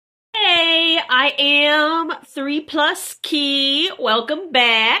I am 3+Kei. Welcome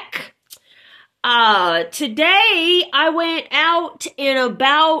back. Today I went out and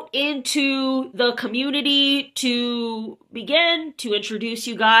about into the community to begin to introduce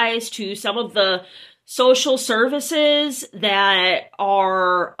you guys to some of the social services that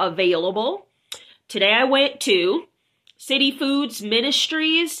are available. Today I went to CityFoods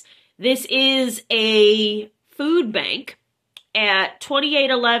Ministries. This is a food bank at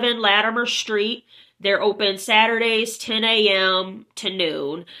 2811 Latimer St. They're open Saturdays, 10 a.m. to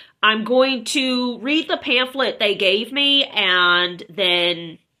noon. I'm going to read the pamphlet they gave me and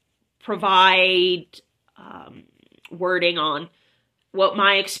then provide wording on what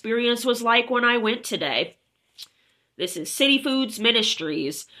my experience was like when I went today. This is CityFoods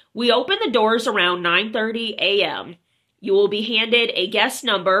Ministries. We open the doors around 9:30 a.m. You will be handed a guest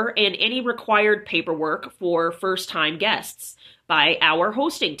number and any required paperwork for first-time guests by our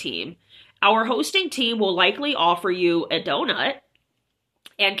hosting team. Our hosting team will likely offer you a donut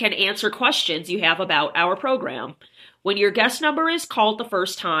and can answer questions you have about our program. When your guest number is called the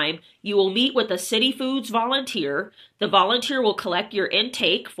first time, you will meet with a CityFoods volunteer. The volunteer will collect your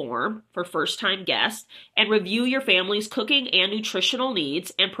intake form for first-time guests and review your family's cooking and nutritional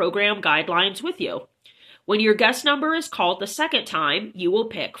needs and program guidelines with you. When your guest number is called the second time, you will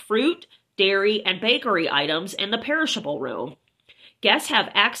pick fruit, dairy, and bakery items in the perishable room. Guests have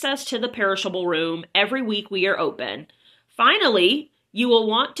access to the perishable room every week we are open. Finally, you will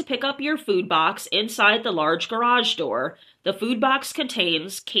want to pick up your food box inside the large garage door. The food box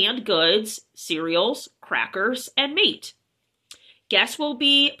contains canned goods, cereals, crackers, and meat. Guests will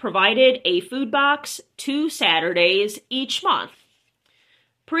be provided a food box 2 Saturdays each month.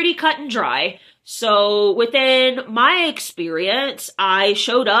 Pretty cut and dry. So within my experience, I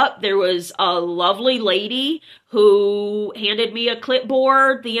showed up. There was a lovely lady who handed me a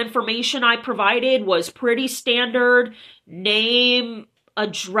clipboard. The information I provided was pretty standard. Name,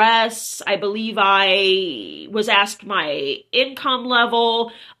 address. I believe I was asked my income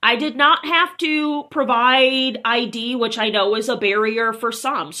level. I did not have to provide ID, which I know is a barrier for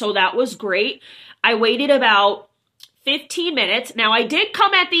some. So that was great. I waited about 15 minutes. Now, I did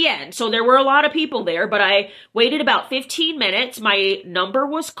come at the end, so there were a lot of people there, but I waited about 15 minutes. My number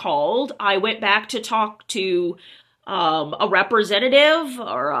was called. I went back to talk to a representative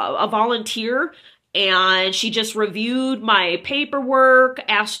or a volunteer, and she just reviewed my paperwork,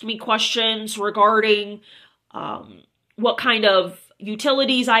 asked me questions regarding what kind of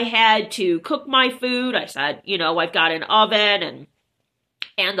utilities I had to cook my food. I said, you know, I've got an oven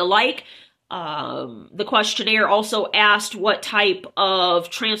and the like. The questionnaire also asked what type of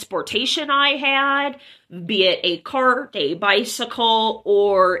transportation I had, be it a cart, a bicycle,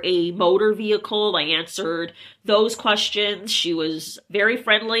 or a motor vehicle. I answered those questions. She was very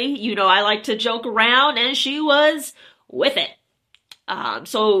friendly. You know, I like to joke around, and she was with it.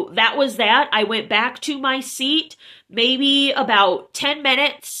 So that was that. I went back to my seat maybe about 10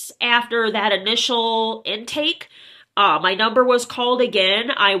 minutes after that initial intake. My number was called again.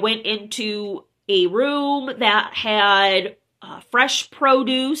 I went into a room that had fresh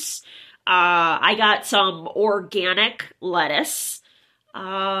produce. I got some organic lettuce.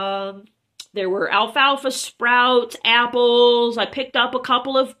 There were alfalfa sprouts, apples. I picked up a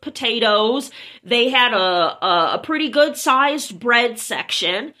couple of potatoes. They had a pretty good sized bread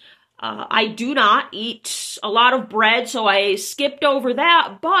section. I do not eat a lot of bread, so I skipped over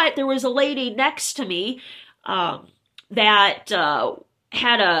that. But there was a lady next to me that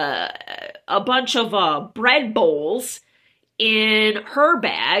had a bunch of bread bowls in her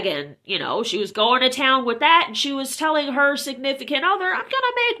bag, and, you know, she was going to town with that, and she was telling her significant other, I'm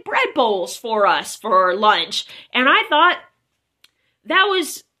gonna make bread bowls for us for lunch. And I thought that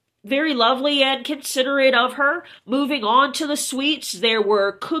was very lovely and considerate of her. Moving on to the sweets, there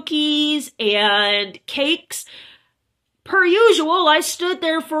were cookies and cakes. Per usual, I stood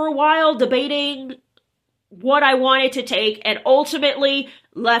there for a while debating what I wanted to take, and ultimately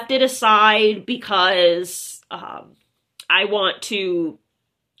left it aside because I want to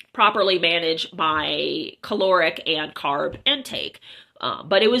properly manage my caloric and carb intake.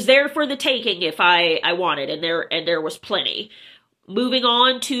 But it was there for the taking if I wanted, and there was plenty. Moving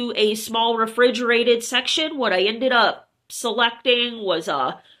on to a small refrigerated section, what I ended up selecting was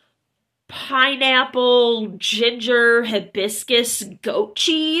a pineapple, ginger, hibiscus goat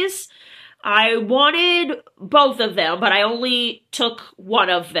cheese. I wanted both of them, but I only took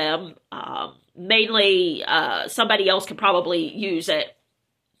one of them. Mainly, somebody else could probably use it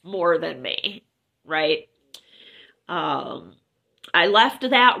more than me, right? I left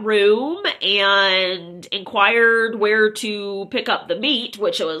that room and inquired where to pick up the meat,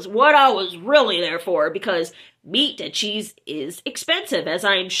 which was what I was really there for, because meat and cheese is expensive, as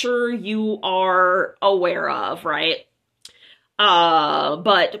I'm sure you are aware of, right?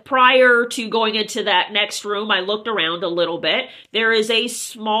 But prior to going into that next room, I looked around a little bit. There is a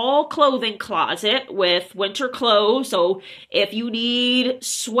small clothing closet with winter clothes. So if you need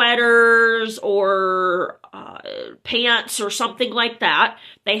sweaters or pants or something like that,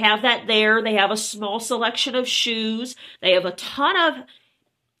 they have that there. They have a small selection of shoes. They have a ton of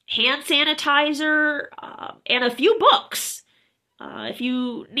hand sanitizer and a few books if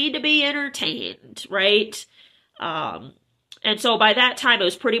you need to be entertained, right? And so by that time, it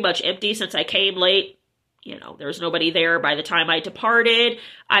was pretty much empty since I came late. You know, there was nobody there by the time I departed.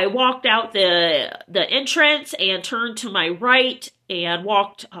 I walked out the entrance and turned to my right and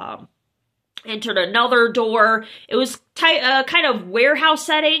walked, entered another door. It was kind of warehouse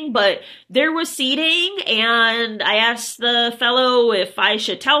setting, but there was seating, and I asked the fellow if I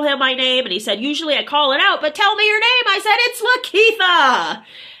should tell him my name, and he said, usually I call it out, but tell me your name. I said, it's Lakeitha.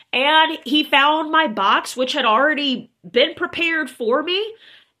 And he found my box, which had already been prepared for me,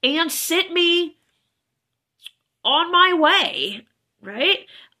 and sent me on my way, right?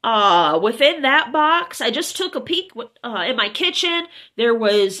 Within that box, I just took a peek in my kitchen. There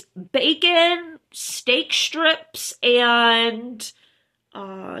was bacon, steak strips, and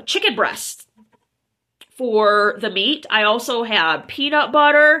chicken breasts for the meat. I also had peanut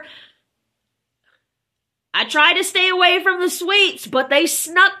butter. I tried to stay away from the sweets, but they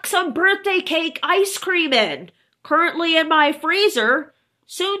snuck some birthday cake ice cream in. Currently in my freezer,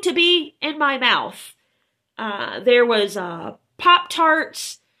 soon to be in my mouth. There was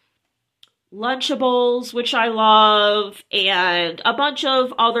Pop-Tarts, Lunchables, which I love, and a bunch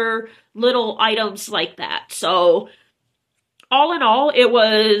of other little items like that. So, all in all, it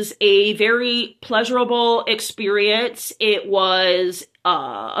was a very pleasurable experience. It was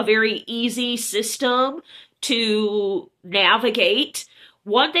a very easy system to navigate.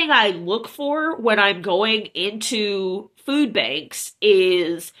 One thing I look for when I'm going into food banks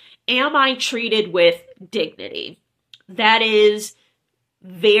is, am I treated with dignity? That is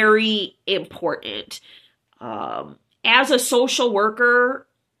very important. As a social worker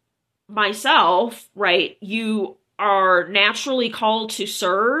myself, right, you are naturally called to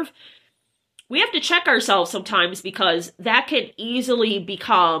serve. We have to check ourselves sometimes because that can easily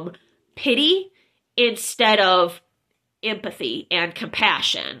become pity instead of empathy and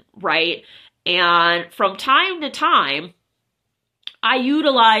compassion, right? And from time to time, I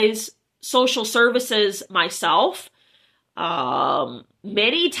utilize social services myself.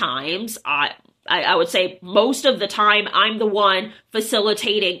 Many times, I would say most of the time, I'm the one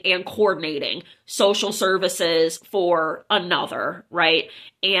facilitating and coordinating social services for another, right?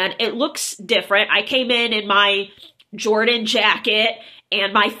 And it looks different. I came in my Jordan jacket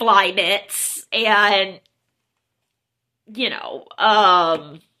and my fly knits and, you know,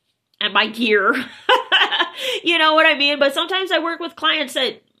 and my gear. You know what I mean? But sometimes I work with clients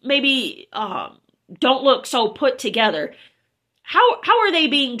that maybe don't look so put together. How are they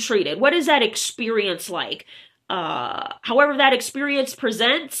being treated? What is that experience like? However that experience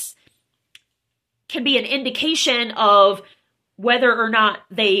presents can be an indication of whether or not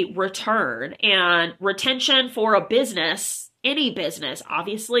they return. And retention for a business, any business,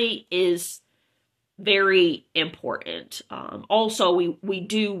 obviously is very important. Also, we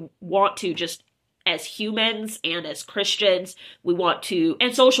do want to, just as humans and as Christians, we want to,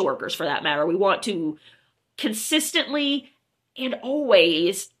 and social workers for that matter, we want to consistently and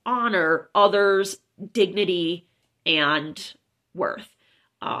always honor others' dignity and worth.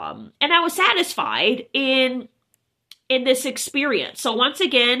 And I was satisfied in this experience. So once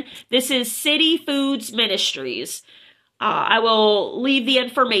again, this is CityFoods Ministries. I will leave the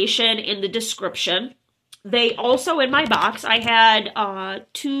information in the description. They also, in my box, I had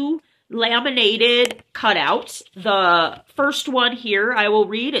 2 laminated cutouts. The first one here, I will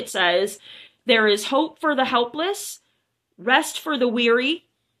read. It says, "There is hope for the helpless, rest for the weary,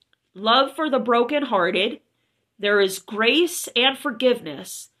 love for the brokenhearted. There is grace and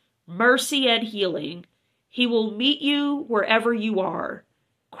forgiveness, mercy and healing. He will meet you wherever you are.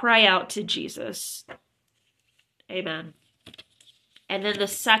 Cry out to Jesus." Amen. And then the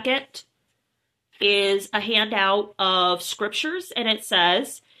second is a handout of scriptures, and it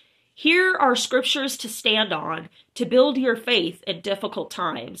says, "Here are scriptures to stand on, to build your faith in difficult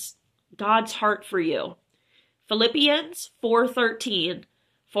times. God's heart for you. Philippians 4:13,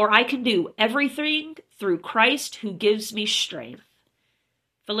 "For I can do everything through Christ who gives me strength."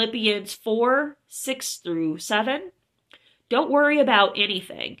 Philippians 4:6-7, Don't worry about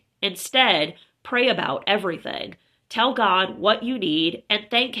anything. Instead, pray about everything. Tell God what you need and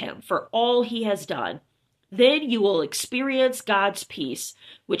thank Him for all He has done. Then you will experience God's peace,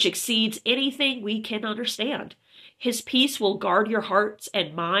 which exceeds anything we can understand. His peace will guard your hearts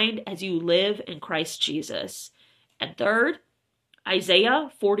and mind as you live in Christ Jesus. And third,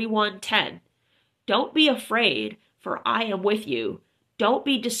 Isaiah 41:10. Don't be afraid, for I am with you. Don't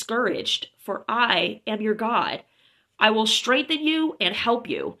be discouraged, for I am your God. I will strengthen you and help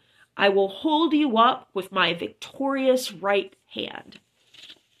you. I will hold you up with my victorious right hand.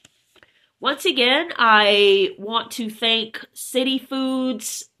 Once again, I want to thank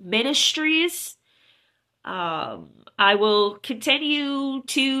CityFoods Ministries. I will continue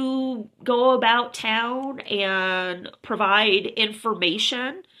to go about town and provide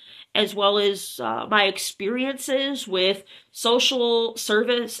information as well as my experiences with social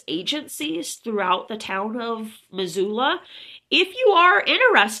service agencies throughout the town of Missoula. If you are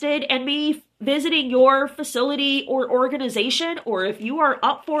interested in me visiting your facility or organization, or if you are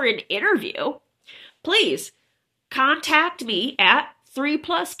up for an interview, please contact me at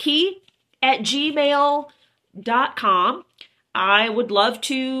 3pluskei@gmail.com. I would love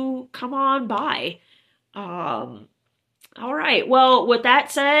to come on by. All right. Well, with that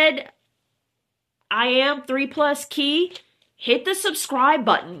said, I am 3pluskei. Hit the subscribe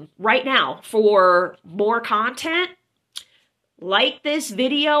button right now for more content. Like this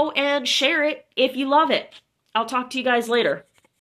video and share it if you love it. I'll talk to you guys later.